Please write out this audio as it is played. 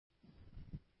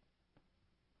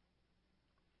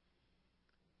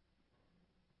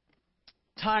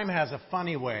Time has a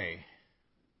funny way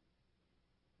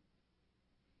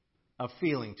of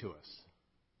feeling to us.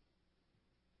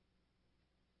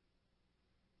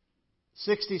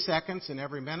 60 seconds in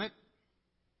every minute,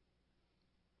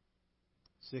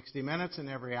 60 minutes in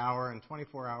every hour, and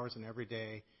 24 hours in every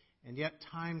day. And yet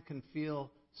time can feel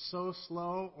so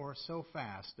slow or so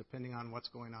fast, depending on what's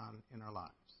going on in our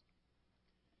lives.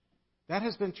 That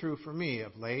has been true for me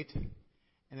of late,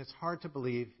 and it's hard to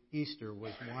believe Easter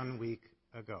was 1 week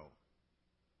ago.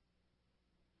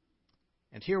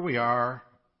 And here we are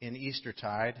in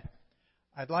Eastertide.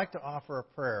 I'd like to offer a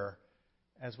prayer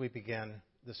as we begin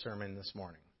the sermon this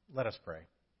morning. Let us pray.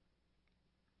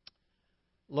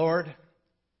 Lord,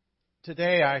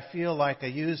 today I feel like a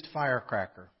used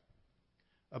firecracker,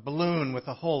 a balloon with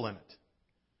a hole in it,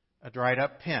 a dried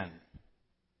up pen,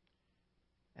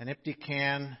 an empty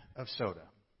can of soda,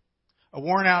 a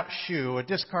worn out shoe, a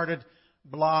discarded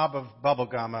blob of bubble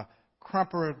gum, a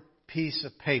crumpled piece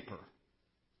of paper.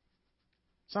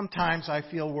 Sometimes I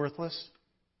feel worthless,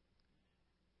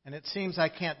 and it seems I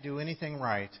can't do anything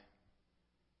right.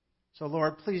 So,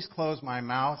 Lord, please close my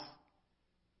mouth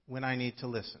when I need to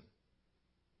listen.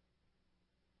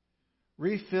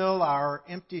 Refill our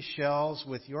empty shells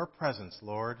with your presence,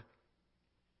 Lord,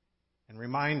 and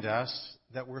remind us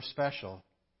that we're special,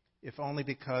 if only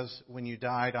because when you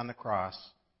died on the cross,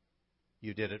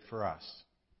 you did it for us.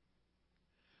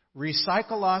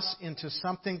 Recycle us into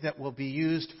something that will be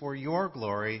used for your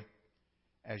glory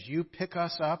as you pick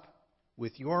us up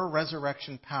with your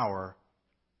resurrection power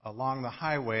along the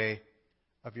highway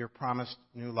of your promised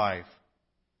new life.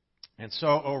 And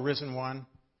so, O risen one,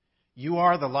 you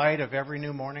are the light of every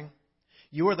new morning.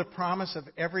 You are the promise of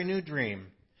every new dream.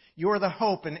 You are the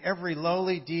hope in every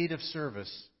lowly deed of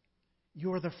service.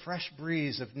 You are the fresh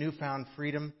breeze of newfound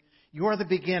freedom. You are the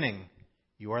beginning.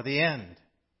 You are the end.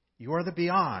 You are the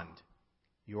beyond.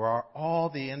 You are all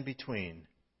the in-between.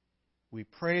 We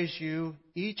praise you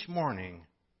each morning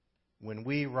when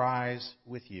we rise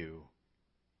with you.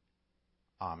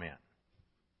 Amen.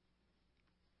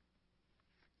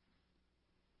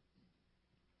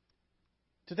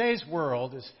 Today's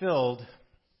world is filled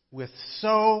with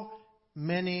so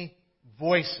many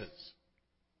voices.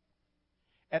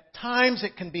 At times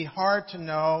it can be hard to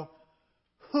know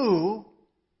who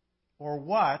or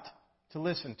what to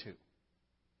listen to.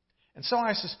 And so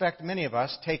I suspect many of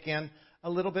us take in a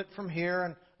little bit from here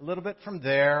and a little bit from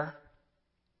there,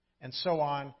 and so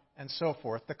on and so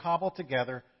forth, to cobble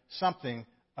together something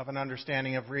of an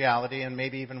understanding of reality and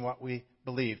maybe even what we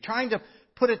believe. Trying to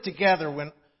put it together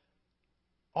when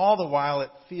all the while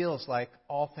it feels like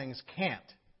all things can't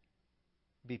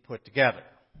be put together.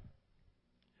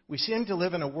 We seem to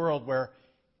live in a world where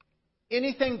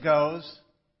anything goes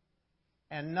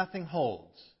and nothing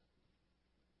holds,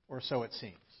 or so it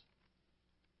seems.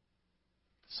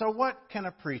 So what can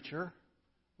a preacher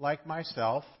like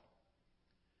myself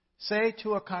say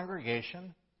to a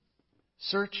congregation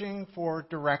searching for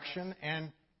direction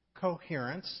and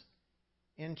coherence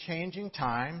in changing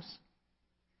times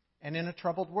and in a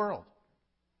troubled world?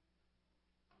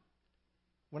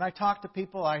 When I talk to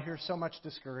people, I hear so much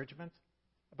discouragement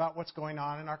about what's going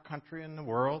on in our country and the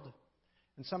world,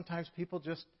 and sometimes people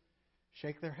just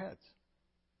shake their heads.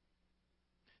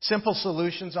 Simple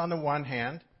solutions on the one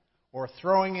hand, or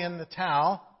throwing in the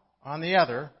towel on the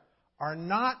other, are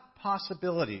not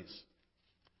possibilities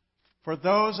for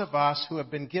those of us who have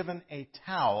been given a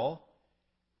towel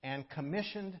and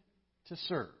commissioned to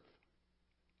serve.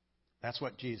 That's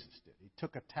what Jesus did. He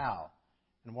took a towel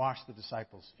and washed the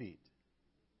disciples' feet.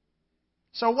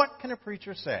 So what can a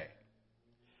preacher say?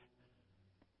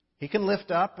 He can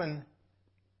lift up and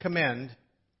commend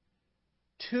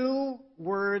 2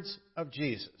 words of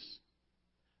Jesus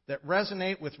that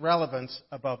resonate with relevance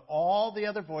above all the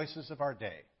other voices of our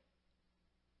day.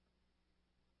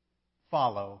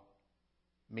 Follow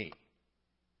me.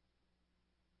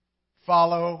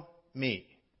 Follow me.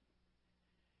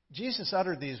 Jesus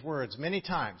uttered these words many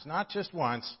times, not just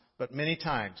once, but many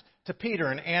times. To Peter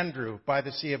and Andrew by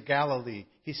the Sea of Galilee,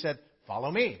 he said,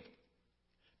 "Follow me."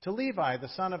 To Levi, the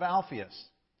son of Alphaeus,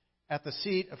 at the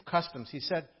seat of customs, he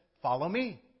said, "Follow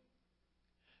me."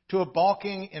 To a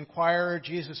balking inquirer,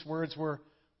 Jesus' words were,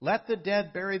 "Let the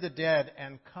dead bury the dead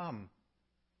and come,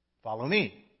 follow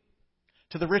me."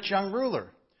 To the rich young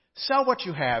ruler, "Sell what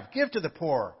you have, give to the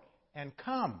poor, and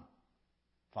come,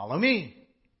 follow me."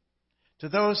 To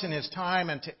those in his time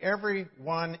and to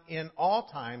everyone in all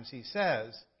times, he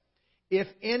says, "If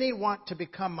any want to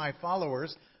become my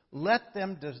followers, let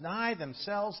them deny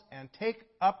themselves and take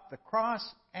up the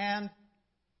cross and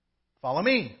follow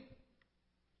me."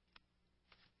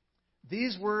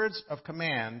 These words of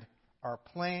command are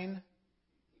plain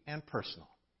and personal.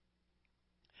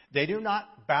 They do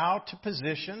not bow to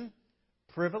position,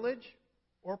 privilege,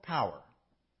 or power.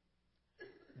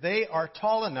 They are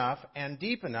tall enough and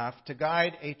deep enough to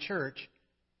guide a church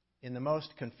in the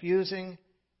most confusing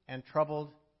and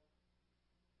troubled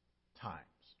times.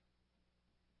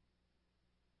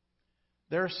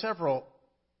 There are several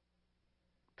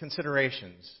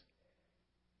considerations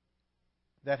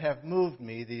that have moved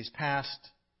me these past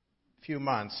few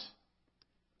months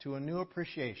to a new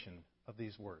appreciation of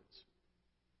these words.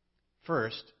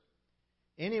 First,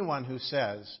 anyone who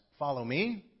says, "Follow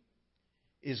me,"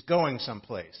 is going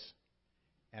someplace.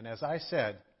 And as I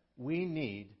said, we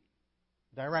need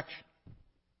direction.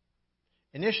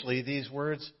 Initially, these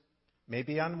words may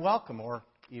be unwelcome or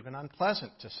even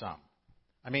unpleasant to some.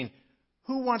 I mean,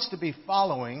 who wants to be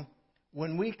following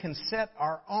when we can set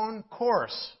our own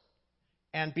course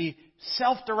and be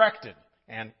self-directed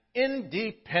and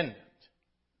independent?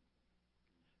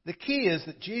 The key is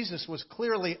that Jesus was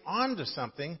clearly onto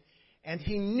something, and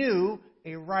he knew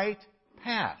a right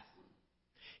path.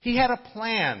 He had a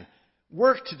plan,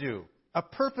 work to do, a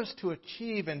purpose to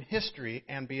achieve in history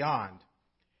and beyond.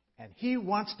 And he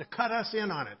wants to cut us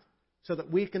in on it so that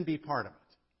we can be part of it.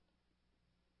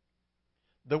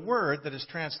 The word that is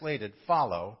translated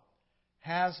follow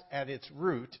has at its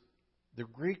root the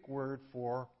Greek word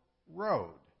for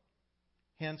road,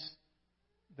 hence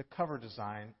the cover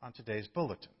design on today's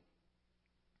bulletin.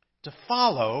 To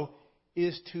follow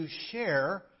is to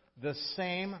share the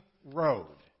same road.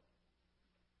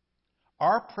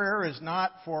 Our prayer is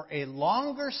not for a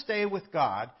longer stay with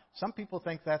God. Some people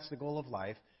think that's the goal of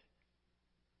life,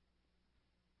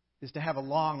 is to have a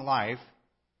long life.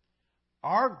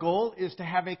 Our goal is to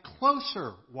have a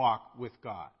closer walk with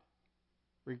God,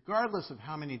 regardless of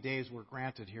how many days we're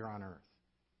granted here on earth.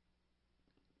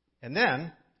 And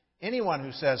then, anyone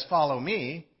who says, "Follow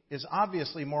me," is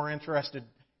obviously more interested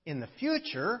in the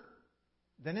future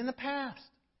than in the past.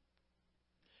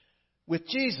 With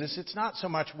Jesus, it's not so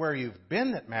much where you've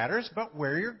been that matters, but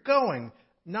where you're going.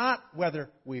 Not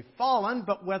whether we've fallen,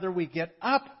 but whether we get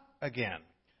up again.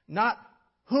 Not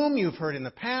whom you've hurt in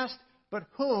the past, but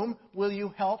whom will you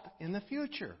help in the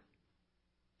future.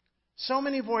 So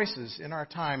many voices in our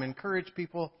time encourage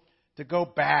people to go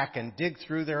back and dig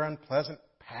through their unpleasant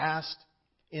past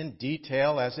in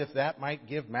detail, as if that might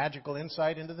give magical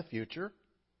insight into the future.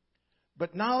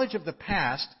 But knowledge of the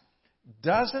past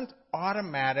doesn't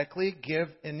automatically give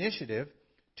initiative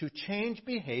to change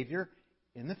behavior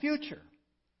in the future.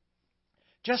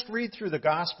 Just read through the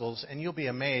Gospels and you'll be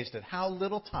amazed at how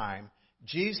little time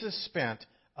Jesus spent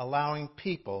allowing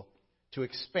people to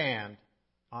expand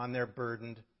on their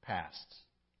burdened pasts.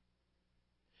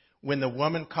 When the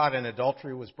woman caught in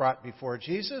adultery was brought before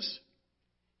Jesus,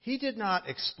 he did not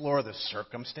explore the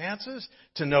circumstances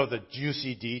to know the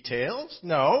juicy details.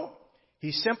 No,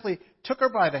 he simply took her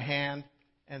by the hand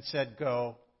and said,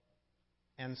 "Go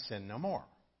and sin no more."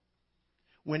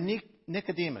 When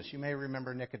Nicodemus, you may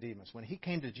remember Nicodemus, when he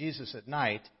came to Jesus at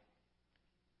night,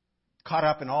 caught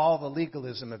up in all the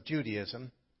legalism of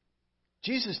Judaism,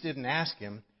 Jesus didn't ask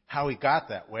him how he got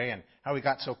that way and how he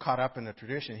got so caught up in the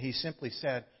tradition. He simply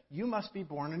said, "You must be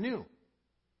born anew."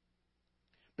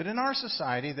 But in our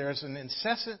society, there's an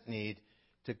incessant need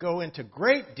to go into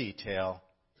great detail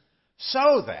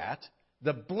so that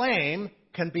the blame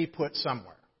can be put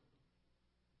somewhere.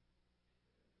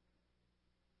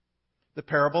 The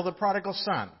parable of the prodigal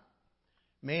son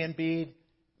may indeed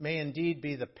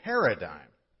be the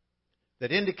paradigm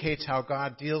that indicates how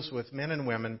God deals with men and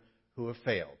women who have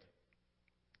failed.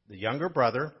 The younger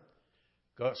brother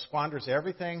squanders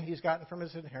everything he's gotten from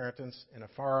his inheritance in a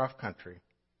far-off country.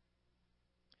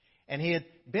 And he had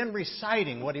been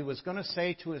reciting what he was going to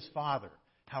say to his father,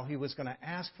 how he was going to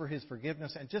ask for his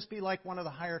forgiveness and just be like one of the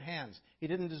hired hands. He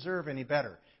didn't deserve any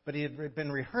better. But he had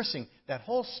been rehearsing that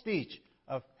whole speech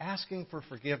of asking for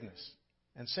forgiveness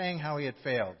and saying how he had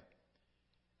failed.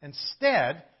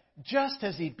 Instead, just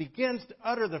as he begins to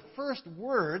utter the first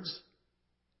words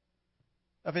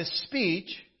of his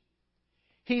speech,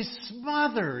 he's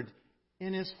smothered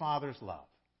in his father's love.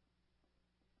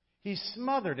 He's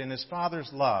smothered in his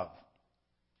father's love.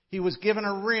 He was given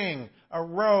a ring, a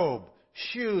robe,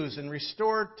 shoes, and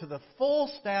restored to the full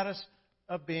status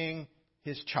of being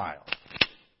his child.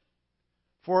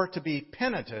 For to be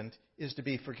penitent is to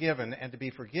be forgiven, and to be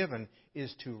forgiven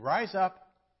is to rise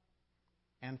up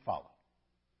and follow.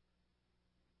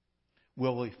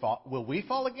 Will we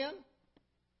fall again?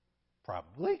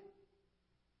 Probably.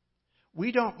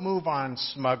 We don't move on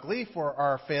smugly, for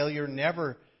our failure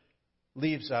never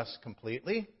leaves us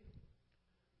completely.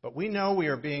 But we know we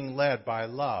are being led by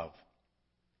love.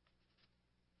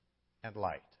 and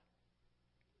light.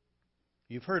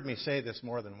 You've heard me say this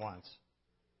more than once,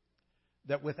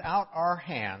 that without our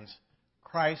hands,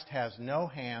 Christ has no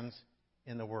hands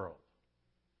in the world.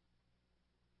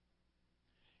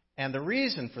 And the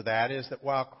reason for that is that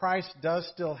while Christ does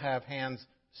still have hands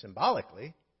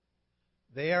symbolically,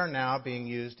 they are now being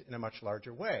used in a much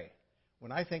larger way.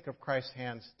 When I think of Christ's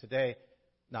hands today,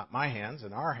 not my hands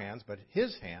and our hands, but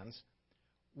his hands,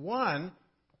 one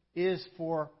is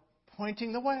for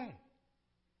pointing the way,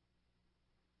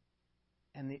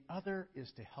 and the other is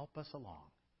to help us along,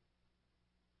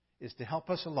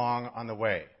 on the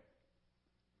way.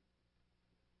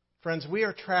 Friends, we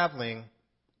are traveling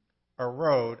a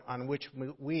road on which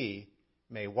we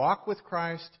may walk with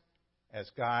Christ as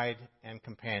guide and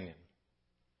companion.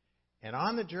 And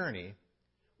on the journey,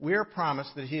 we are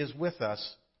promised that he is with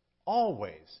us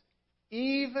always,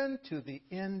 even to the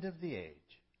end of the age.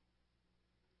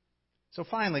 So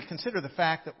finally, consider the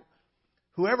fact that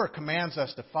whoever commands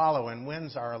us to follow and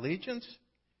wins our allegiance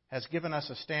has given us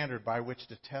a standard by which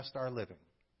to test our living.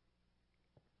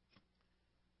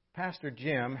 Pastor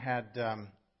Jim had,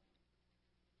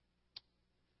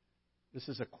 this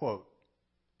is a quote,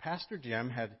 Pastor Jim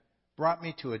had brought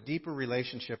me to a deeper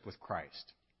relationship with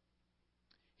Christ.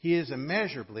 He is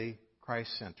immeasurably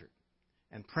Christ-centered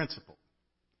and principled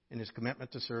in his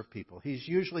commitment to serve people. He's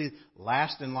usually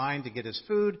last in line to get his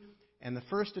food and the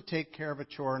first to take care of a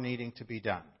chore needing to be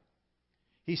done.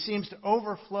 He seems to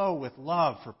overflow with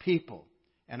love for people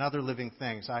and other living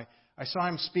things. I saw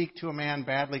him speak to a man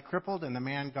badly crippled, and the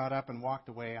man got up and walked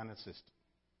away unassisted.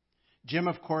 Jim,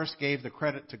 of course, gave the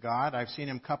credit to God. I've seen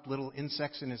him cup little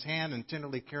insects in his hand and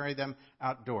tenderly carry them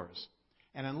outdoors.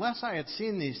 And unless I had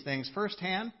seen these things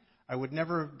firsthand, I would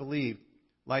never have believed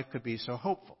life could be so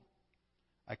hopeful.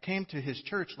 I came to his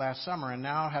church last summer and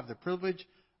now have the privilege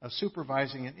of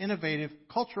supervising an innovative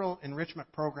cultural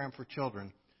enrichment program for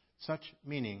children. Such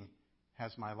meaning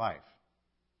has my life.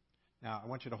 Now, I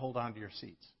want you to hold on to your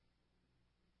seats.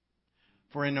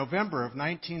 For in November of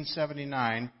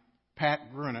 1979, Pat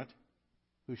Grunett,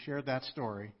 who shared that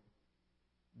story,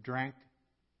 drank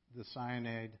the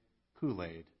cyanide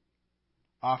Kool-Aid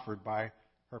offered by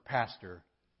her pastor,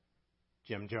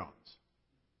 Jim Jones.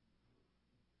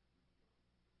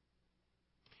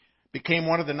 Became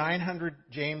one of the 900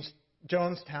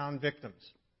 Jonestown victims.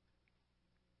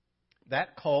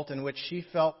 That cult in which she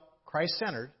felt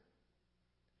Christ-centered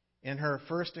in her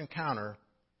first encounter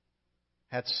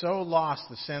had so lost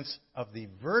the sense of the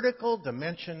vertical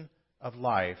dimension of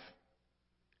life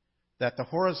that the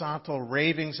horizontal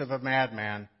ravings of a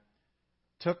madman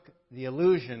took the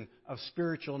illusion of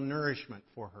spiritual nourishment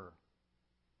for her.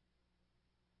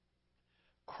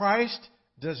 Christ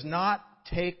does not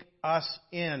take us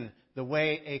in the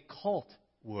way a cult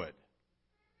would,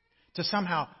 to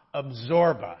somehow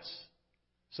absorb us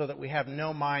so that we have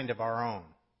no mind of our own.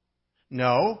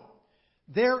 No,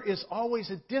 there is always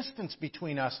a distance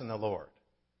between us and the Lord,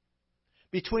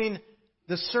 between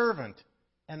the servant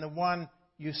and the one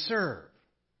you serve,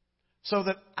 so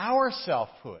that our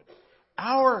selfhood,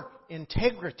 our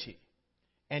integrity,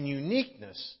 and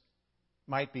uniqueness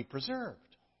might be preserved.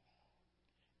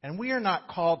 And we are not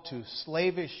called to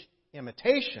slavish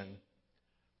imitation,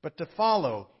 but to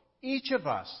follow each of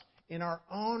us in our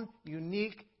own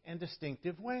unique and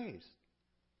distinctive ways.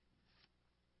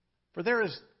 For there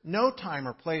is no time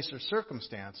or place or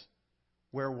circumstance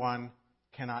where one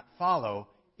cannot follow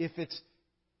if it's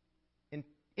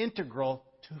integral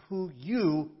to who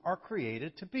you are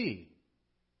created to be.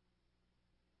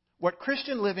 What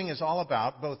Christian living is all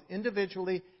about, both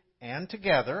individually and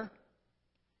together,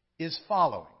 is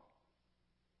following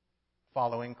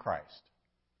Christ.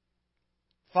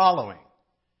 Following.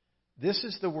 This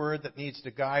is the word that needs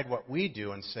to guide what we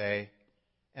do and say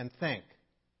and think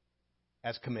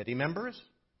as committee members,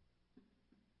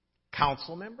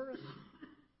 council members,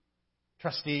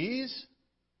 trustees,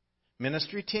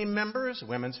 ministry team members,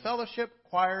 women's fellowship,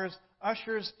 choirs,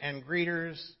 ushers, and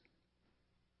greeters,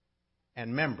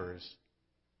 and members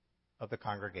of the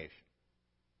congregation.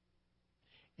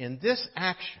 In this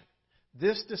action,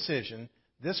 this decision,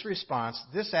 this response,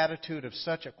 this attitude of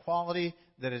such a quality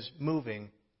that is moving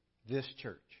this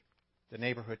church, the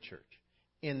neighborhood church,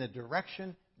 in the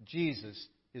direction Jesus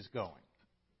is going.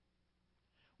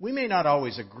 We may not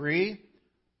always agree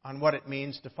on what it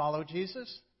means to follow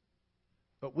Jesus,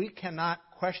 but we cannot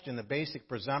question the basic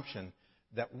presumption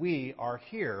that we are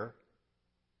here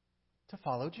to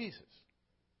follow Jesus.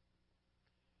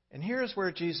 And here's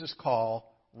where Jesus'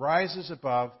 call rises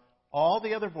above all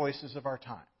the other voices of our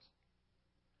times.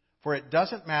 For it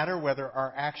doesn't matter whether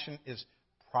our action is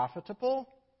profitable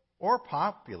or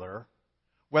popular,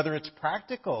 whether it's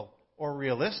practical or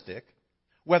realistic,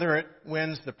 whether it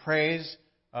wins the praise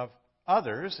of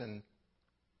others and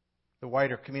the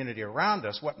wider community around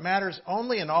us. What matters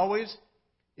only and always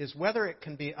is whether it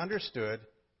can be understood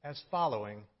as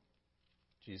following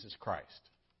Jesus Christ.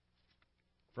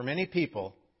 For many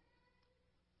people,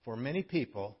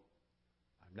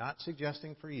 I'm not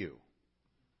suggesting for you,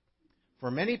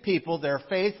 for many people, their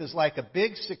faith is like a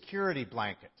big security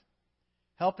blanket,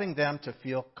 helping them to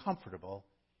feel comfortable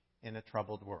in a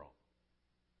troubled world.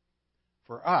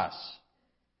 For us,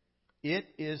 it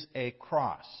is a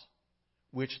cross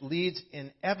which leads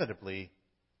inevitably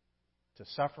to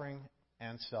suffering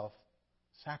and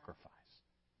self-sacrifice.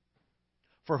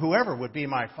 For whoever would be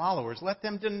my followers, let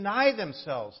them deny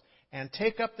themselves and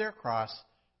take up their cross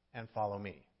and follow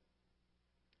me.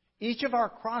 Each of our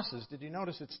crosses, did you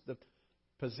notice it's the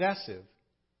possessive?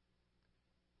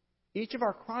 Each of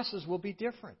our crosses will be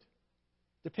different,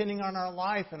 depending on our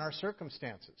life and our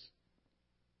circumstances.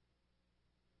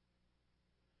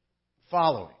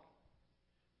 Following.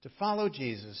 To follow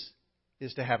Jesus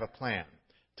is to have a plan.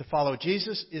 To follow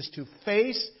Jesus is to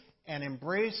face and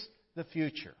embrace the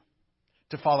future.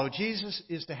 To follow Jesus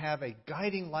is to have a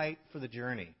guiding light for the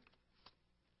journey.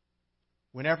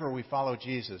 Whenever we follow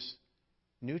Jesus,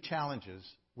 new challenges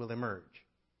will emerge.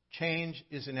 Change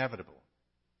is inevitable.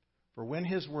 For when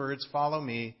His words, "Follow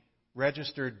me,"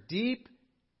 register deep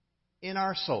in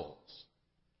our souls,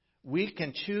 we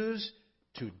can choose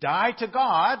to die to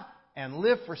God and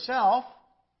live for self,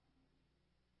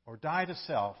 or die to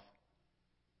self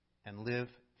and live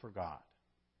for God.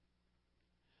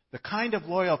 The kind of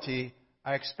loyalty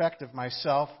I expect of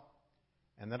myself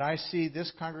and that I see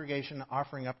this congregation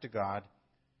offering up to God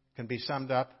can be summed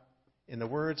up in the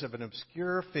words of an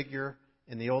obscure figure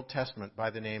in the Old Testament by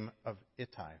the name of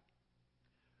Ittai,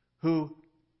 who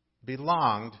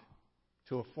belonged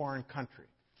to a foreign country.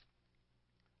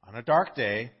 On a dark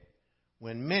day,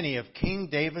 when many of King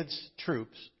David's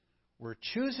troops were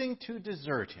choosing to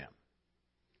desert him,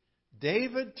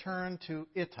 David turned to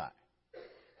Ittai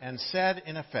and said,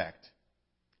 in effect,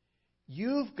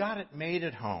 "You've got it made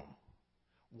at home.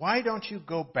 Why don't you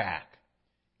go back?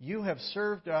 You have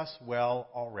served us well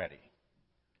already."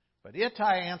 But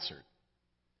Ittai answered,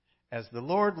 "As the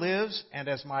Lord lives, and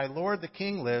as my lord the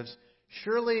king lives,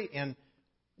 surely in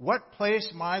what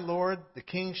place my lord the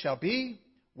king shall be,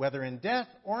 whether in death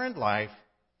or in life,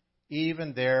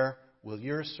 even there will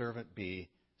your servant be."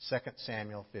 2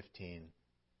 Samuel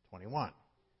 15:21.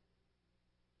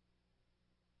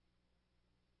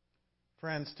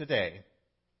 Friends, today,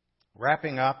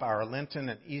 wrapping up our Lenten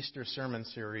and Easter Sermon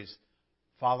Series,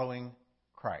 Following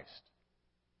Christ.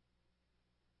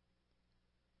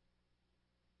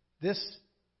 This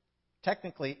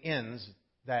technically ends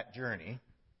that journey,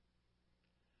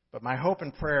 but my hope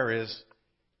and prayer is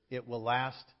it will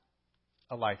last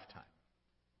a lifetime.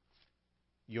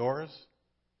 Yours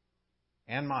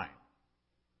and mine.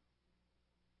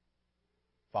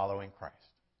 Following Christ.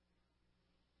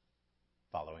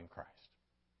 Following Christ.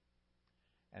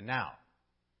 And now,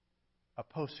 a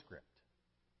postscript.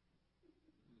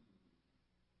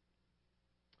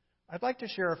 I'd like to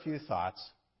share a few thoughts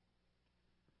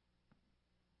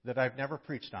that I've never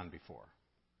preached on before.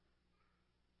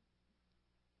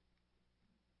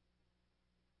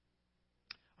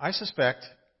 I suspect,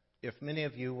 if many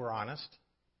of you were honest,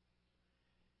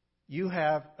 you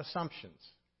have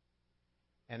assumptions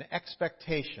and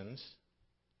expectations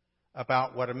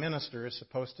about what a minister is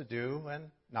supposed to do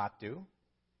and not do,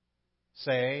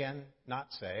 say and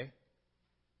not say,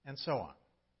 and so on.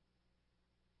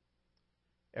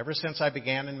 Ever since I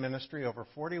began in ministry over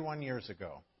 41 years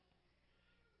ago,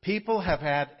 people have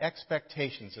had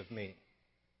expectations of me.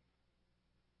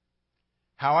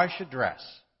 How I should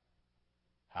dress,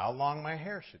 how long my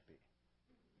hair should be.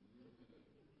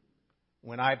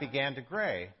 When I began to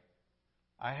gray,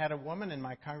 I had a woman in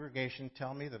my congregation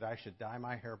tell me that I should dye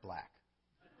my hair black.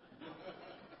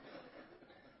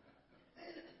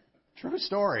 True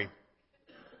story.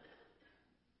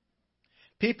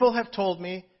 People have told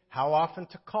me how often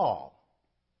to call,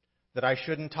 that I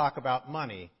shouldn't talk about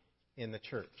money in the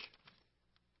church.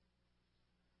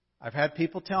 I've had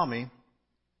people tell me,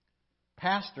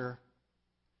 "Pastor,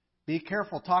 be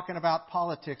careful talking about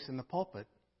politics in the pulpit,"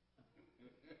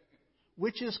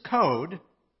 which is code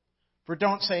for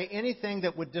don't say anything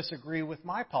that would disagree with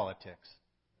my politics.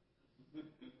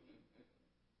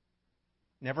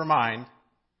 Never mind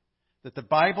that the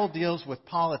Bible deals with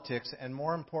politics and,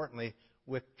 more importantly,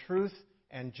 with truth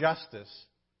and justice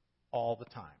all the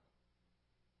time.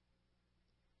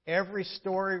 Every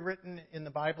story written in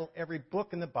the Bible, every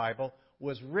book in the Bible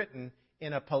was written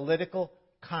in a political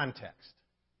context.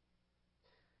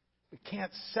 We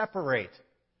can't separate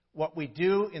what we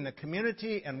do in the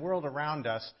community and world around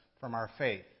us from our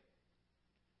faith.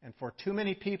 And for too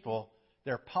many people,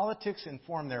 their politics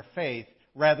inform their faith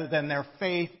rather than their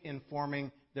faith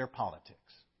informing their politics.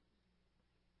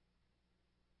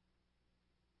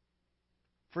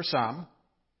 For some,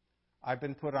 I've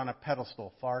been put on a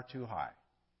pedestal far too high,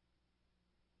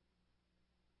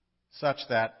 such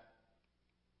that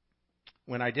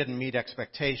when I didn't meet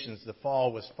expectations, the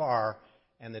fall was far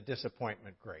and the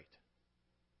disappointment great.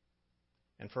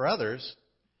 And for others,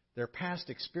 their past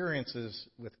experiences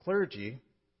with clergy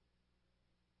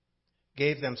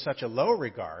gave them such a low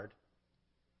regard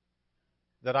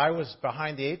that I was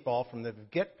behind the eight ball from the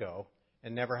get-go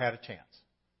and never had a chance.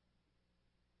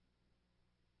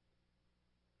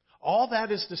 All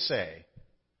that is to say,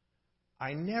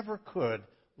 I never could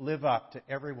live up to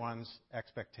everyone's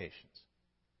expectations.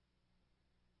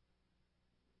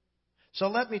 So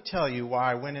let me tell you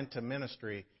why I went into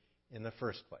ministry in the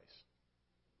first place.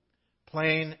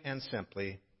 Plain and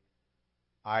simply,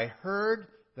 I heard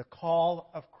the call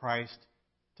of Christ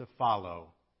to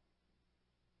follow,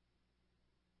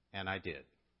 and I did.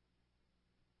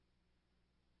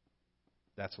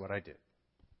 That's what I did.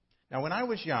 Now, when I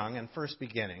was young and first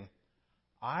beginning,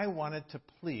 I wanted to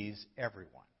please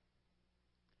everyone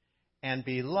and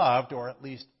be loved, or at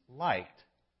least liked,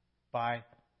 by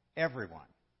everyone.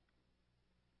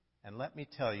 And let me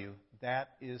tell you,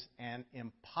 that is an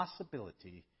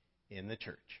impossibility in the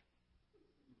church.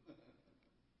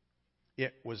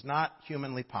 It was not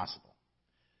humanly possible.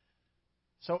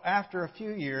 So after a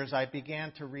few years, I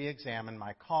began to re-examine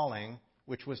my calling,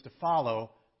 which was to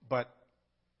follow, but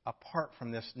apart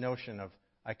from this notion of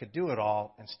I could do it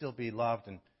all and still be loved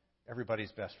and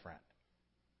everybody's best friend.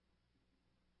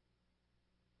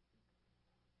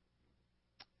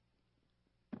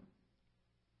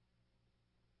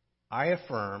 I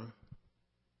affirm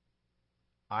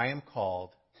I am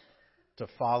called to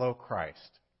follow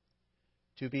Christ,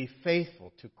 to be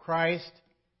faithful to Christ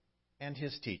and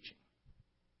His teaching.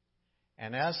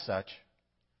 And as such,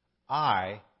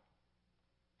 I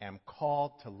am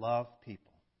called to love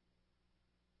people,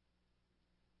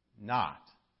 not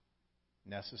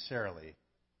necessarily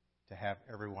to have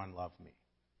everyone love me.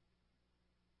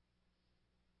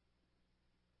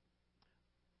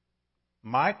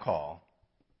 My call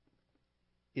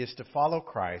is to follow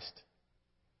Christ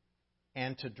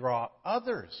and to draw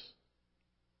others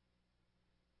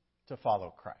to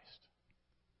follow Christ.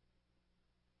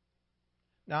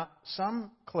 Now,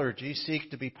 some clergy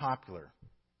seek to be popular,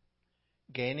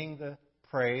 gaining the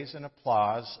praise and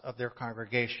applause of their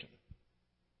congregation.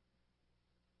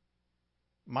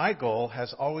 My goal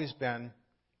has always been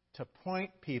to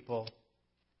point people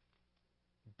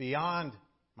beyond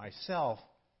myself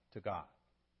to God.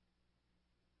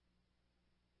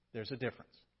 There's a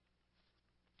difference.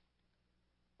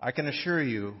 I can assure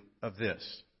you of this.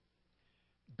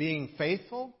 Being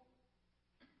faithful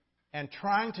and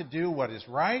trying to do what is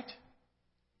right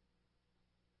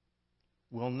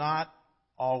will not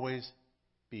always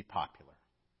be popular.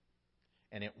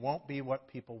 And it won't be what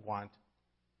people want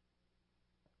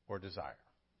or desire.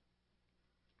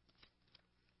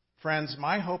 Friends,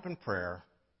 my hope and prayer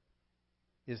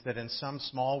is that in some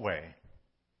small way,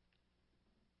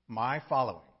 my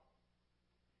following,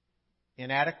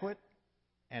 inadequate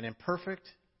and imperfect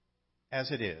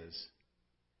as it is,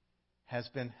 has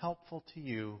been helpful to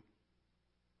you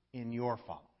in your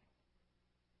following,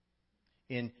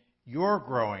 in your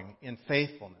growing in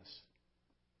faithfulness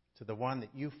to the one that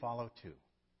you follow too,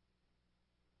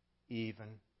 even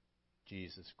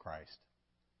Jesus Christ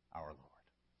our Lord.